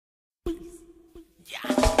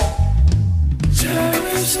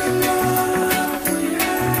cherish the love we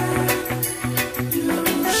had. You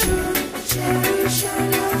should cherish the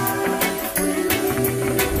life we live.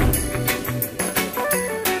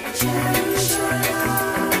 Cherish your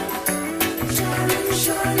love, cherish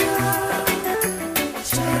your love,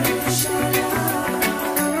 cherish your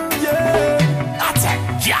love. Yeah, that's it,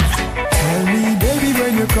 yeah. Tell me, baby,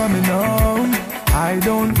 when you're coming home. I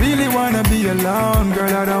don't really wanna be alone,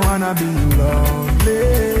 girl, I don't wanna be lonely,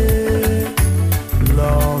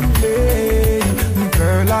 lonely.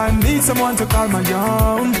 Girl, I need someone to call my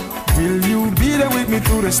own. Will you be there with me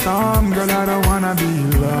through the storm? Girl, I don't wanna be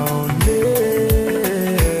lonely.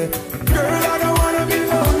 Girl, I don't wanna be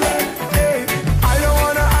lonely. Hey, I don't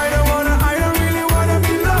really wanna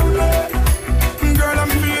be lonely. Girl,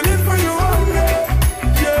 I'm feeling for you only.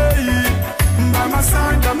 Yeah, by my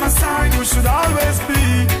side, you should always be.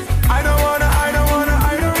 I don't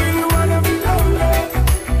really wanna be lonely.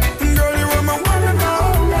 Girl, you are my one and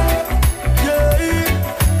only.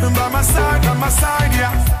 Yeah, by my side,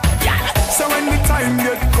 yeah. So when the time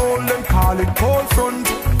get cold, then call it cold front.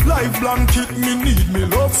 Life blanket, me need me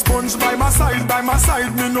love sponge. By my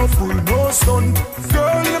side, me no fool, no stunt.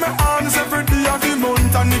 Girl, in my arms every day of the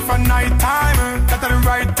month. And if a night time, that's the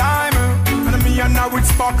right time. And me and now it's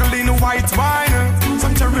sparkling white wine.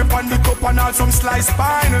 Some cherry on the cup and all some sliced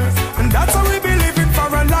pine. And that's how we be living for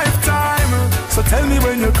a lifetime. So tell me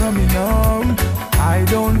when you're coming home. I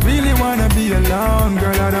don't really wanna be alone.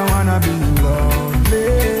 Girl, I don't wanna be lonely,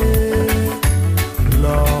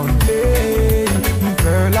 lonely.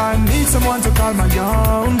 Girl, I need someone to call my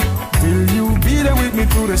own. Will you be there with me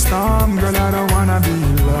through the storm? Girl, I don't wanna be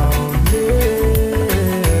lonely.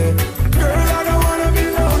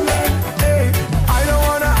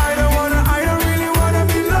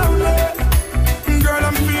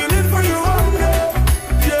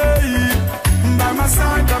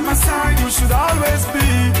 Side, you should always be.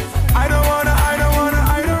 I don't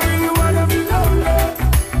really wanna be lonely.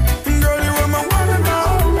 Girl, you are my one and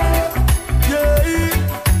only.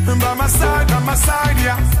 Yeah, by my side,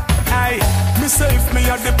 yeah. Hey, me say if me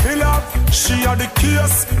are the pillar, she are the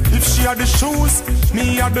case. If she are the shoes,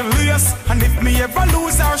 me are the lace. And if me ever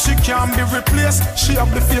lose her, she can't be replaced. She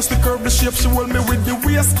have the face, the curve, the shape, she hold me with the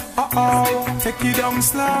waist. Take it down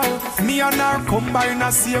slow. Me and her combine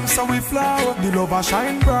the same, so we flow. The love a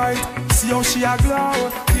shine bright, see how she a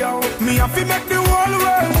glow. Yo, me have to make the whole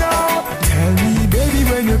world know. Tell me, baby,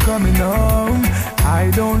 when you're coming home.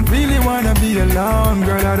 I don't really wanna be alone,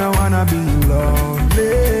 girl, I don't wanna be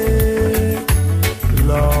lonely,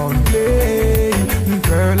 lonely.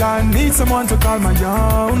 Girl, I need someone to call my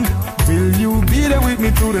own. Will you be there with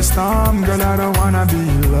me through the storm? Girl, I don't wanna be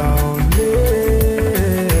lonely.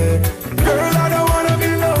 Girl, I don't wanna be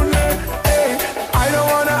lonely. Hey, I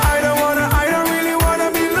don't really wanna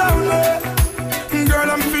be lonely. Girl,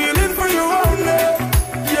 I'm feeling for you only.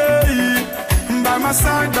 Yeah, by my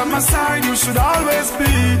side, you should always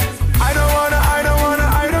be. I don't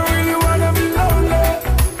really wanna be lonely.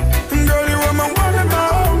 Girl, you are my one and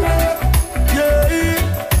only.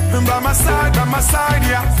 Yeah, by my side,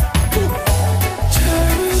 yeah.